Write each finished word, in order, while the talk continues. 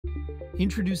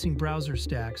Introducing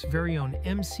BrowserStack's very own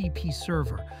MCP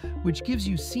Server, which gives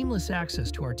you seamless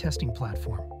access to our testing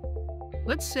platform.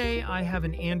 Let's say I have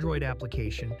an Android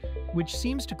application which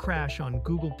seems to crash on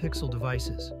Google Pixel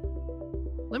devices.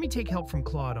 Let me take help from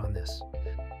Claude on this.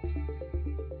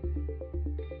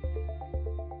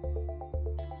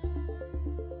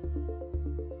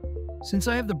 Since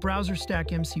I have the BrowserStack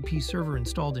MCP Server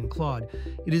installed in Claude,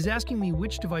 it is asking me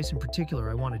which device in particular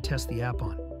I want to test the app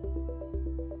on.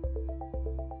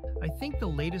 I think the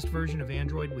latest version of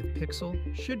Android with Pixel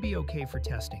should be okay for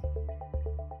testing.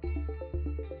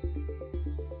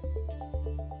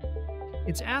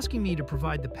 It's asking me to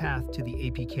provide the path to the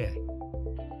APK.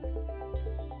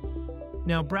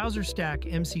 Now,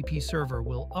 BrowserStack MCP Server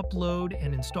will upload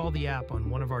and install the app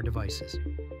on one of our devices.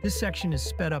 This section is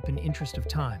sped up in interest of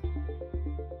time.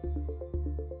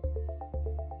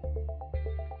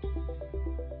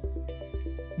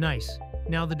 Nice.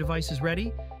 Now the device is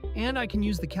ready, and I can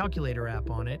use the calculator app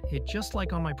on it, just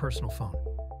like on my personal phone.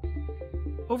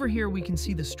 Over here, we can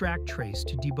see the stack trace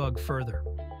to debug further.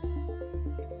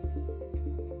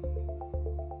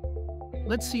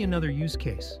 Let's see another use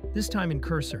case, this time in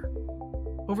Cursor.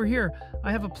 Over here,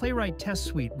 I have a Playwright test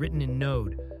suite written in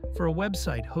Node for a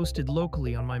website hosted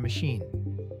locally on my machine.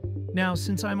 Now,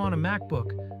 since I'm on a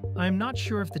MacBook, I'm not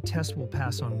sure if the test will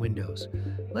pass on Windows.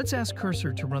 Let's ask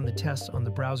Cursor to run the tests on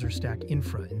the BrowserStack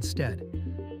infra instead.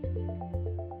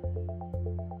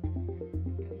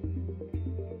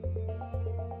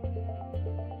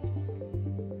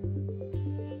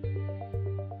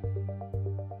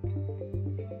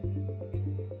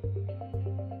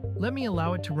 Let me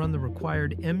allow it to run the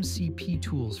required MCP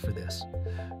tools for this.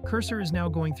 Cursor is now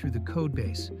going through the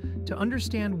codebase to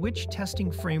understand which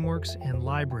testing frameworks and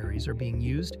libraries are being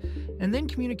used, and then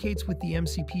communicates with the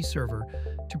MCP server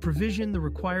to provision the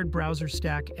required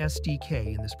BrowserStack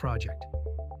SDK in this project.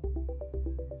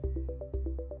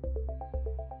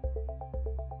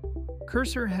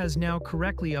 Cursor has now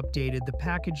correctly updated the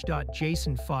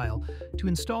package.json file to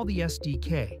install the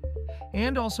SDK,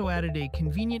 and also added a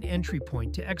convenient entry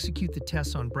point to execute the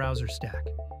tests on BrowserStack.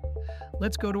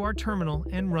 Let's go to our terminal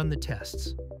and run the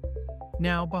tests.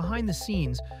 Now, behind the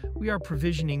scenes, we are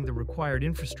provisioning the required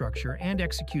infrastructure and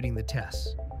executing the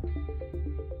tests.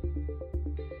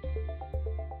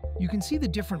 You can see the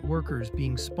different workers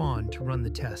being spawned to run the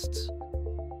tests.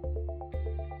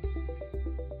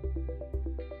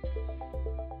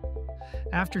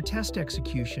 After test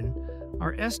execution,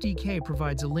 our SDK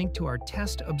provides a link to our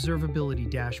test observability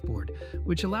dashboard,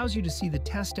 which allows you to see the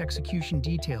test execution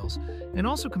details and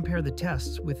also compare the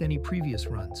tests with any previous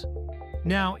runs.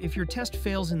 Now, if your test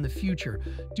fails in the future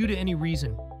due to any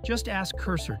reason, just ask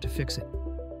Cursor to fix it.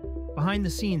 Behind the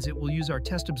scenes, it will use our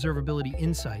test observability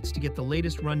insights to get the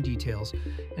latest run details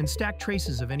and stack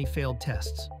traces of any failed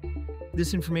tests.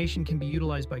 This information can be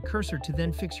utilized by Cursor to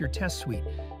then fix your test suite.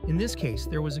 In this case,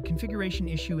 there was a configuration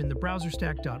issue in the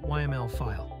BrowserStack.yml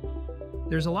file.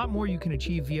 There's a lot more you can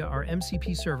achieve via our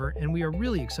MCP server, and we are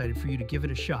really excited for you to give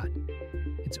it a shot.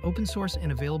 It's open source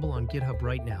and available on GitHub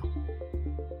right now.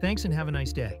 Thanks and have a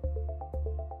nice day.